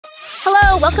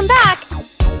Hello, welcome back!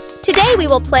 Today we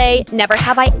will play Never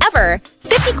Have I Ever,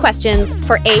 50 questions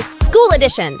for a school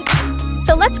edition.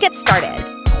 So let's get started.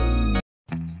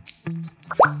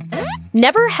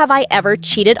 Never have I ever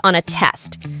cheated on a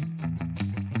test.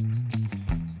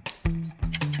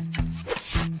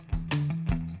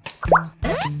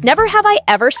 Never have I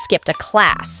ever skipped a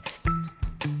class.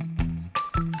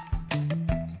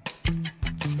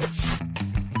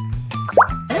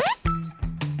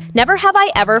 Never have I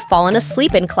ever fallen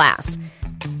asleep in class.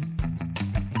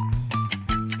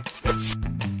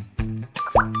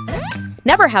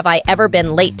 Never have I ever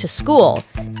been late to school.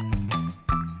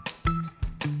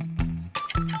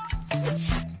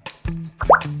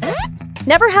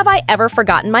 Never have I ever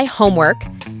forgotten my homework.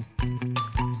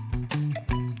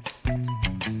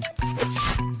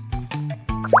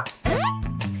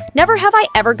 Never have I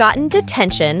ever gotten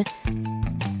detention.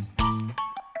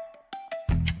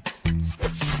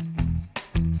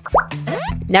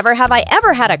 Never have I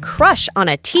ever had a crush on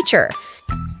a teacher.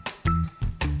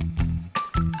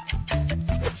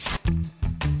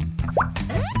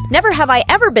 Never have I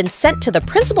ever been sent to the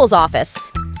principal's office.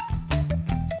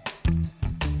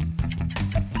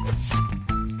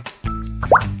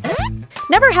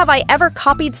 Never have I ever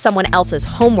copied someone else's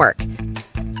homework.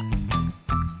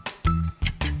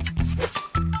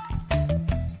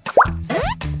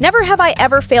 Never have I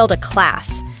ever failed a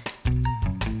class.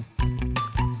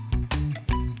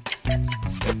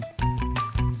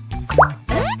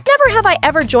 Never have I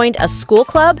ever joined a school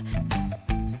club.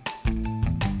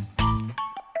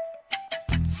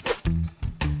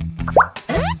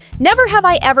 Never have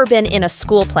I ever been in a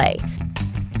school play.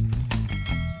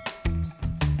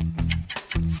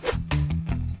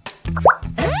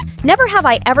 Never have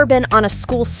I ever been on a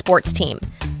school sports team.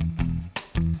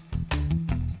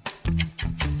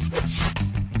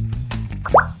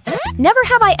 Never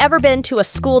have I ever been to a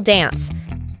school dance.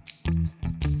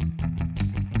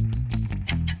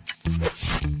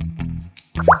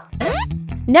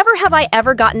 Never have I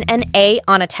ever gotten an A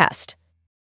on a test.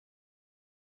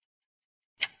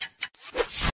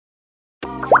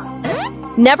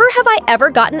 Never have I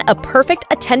ever gotten a perfect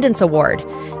attendance award.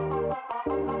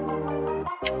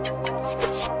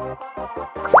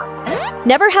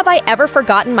 Never have I ever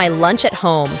forgotten my lunch at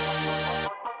home.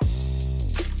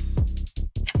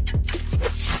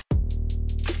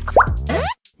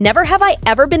 Never have I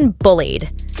ever been bullied.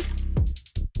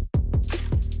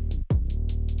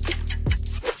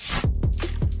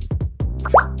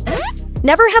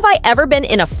 Never have I ever been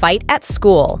in a fight at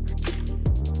school.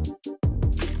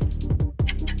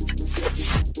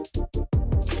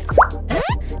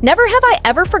 Never have I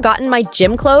ever forgotten my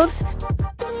gym clothes.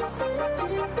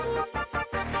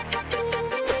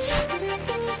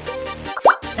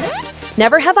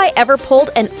 Never have I ever pulled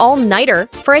an all-nighter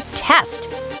for a test.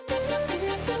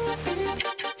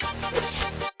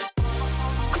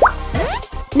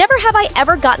 Never have I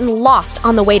ever gotten lost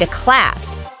on the way to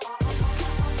class.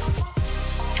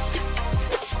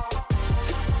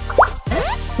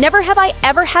 Never have I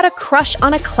ever had a crush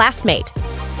on a classmate.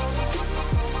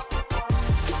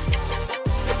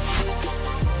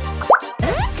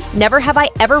 Never have I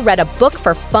ever read a book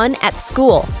for fun at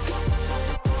school.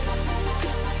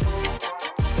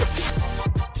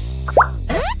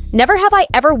 Never have I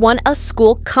ever won a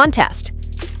school contest.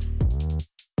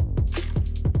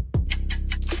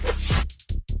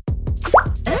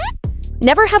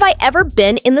 Never have I ever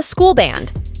been in the school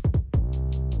band.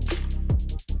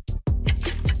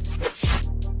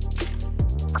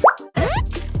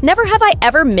 Never have I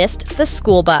ever missed the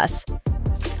school bus.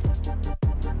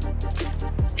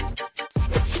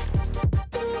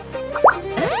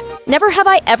 Never have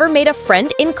I ever made a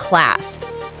friend in class.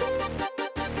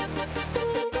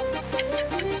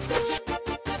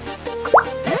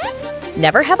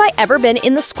 Never have I ever been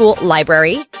in the school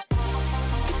library.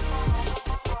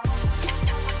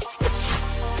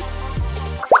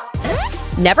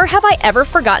 Never have I ever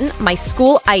forgotten my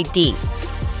school ID.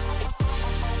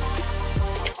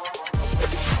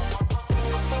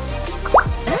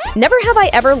 Never have I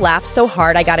ever laughed so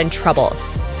hard I got in trouble.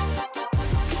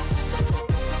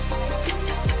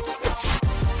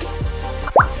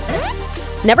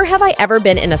 Never have I ever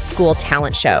been in a school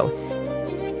talent show.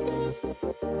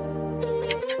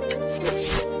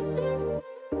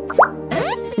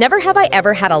 Never have I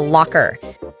ever had a locker.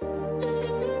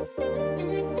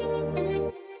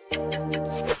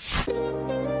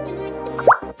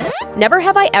 Never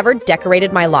have I ever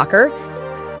decorated my locker.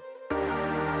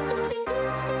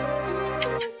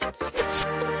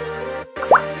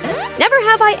 Never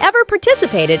have I ever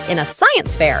participated in a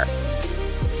science fair.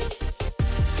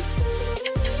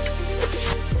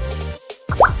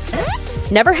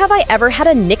 Never have I ever had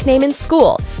a nickname in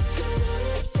school.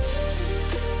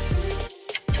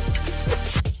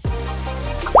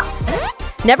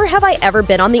 Never have I ever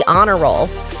been on the honor roll.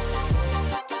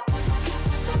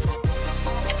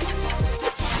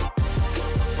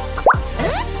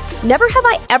 Never have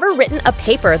I ever written a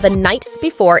paper the night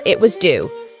before it was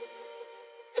due.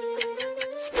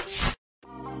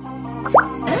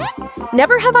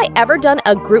 Never have I ever done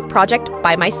a group project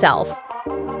by myself.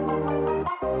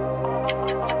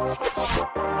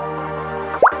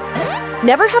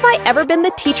 Never have I ever been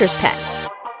the teacher's pet.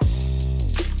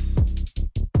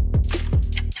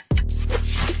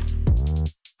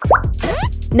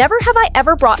 Never have I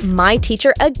ever brought my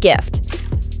teacher a gift.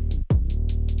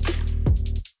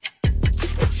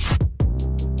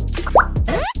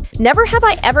 Never have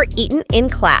I ever eaten in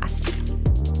class.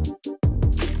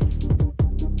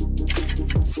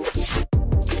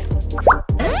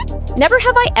 Never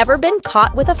have I ever been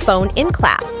caught with a phone in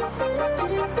class.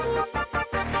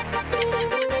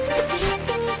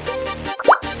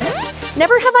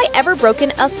 Never have I ever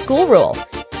broken a school rule.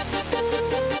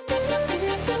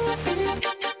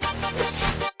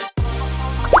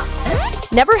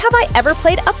 Never have I ever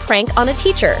played a prank on a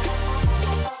teacher.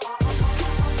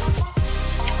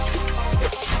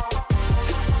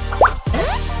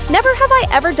 Never have I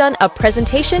ever done a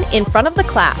presentation in front of the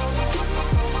class.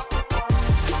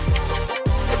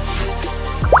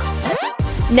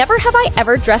 Never have I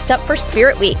ever dressed up for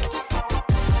Spirit Week.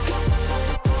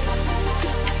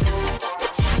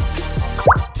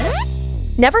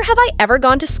 Never have I ever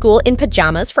gone to school in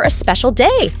pajamas for a special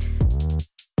day.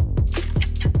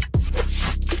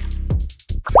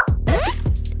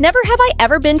 Never have I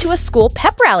ever been to a school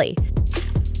pep rally.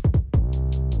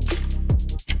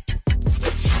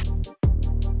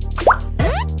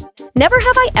 Never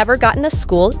have I ever gotten a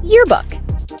school yearbook.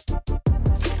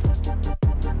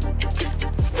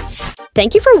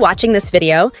 Thank you for watching this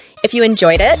video. If you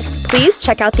enjoyed it, please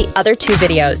check out the other 2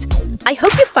 videos. I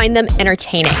hope you find them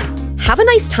entertaining. Have a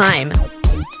nice time!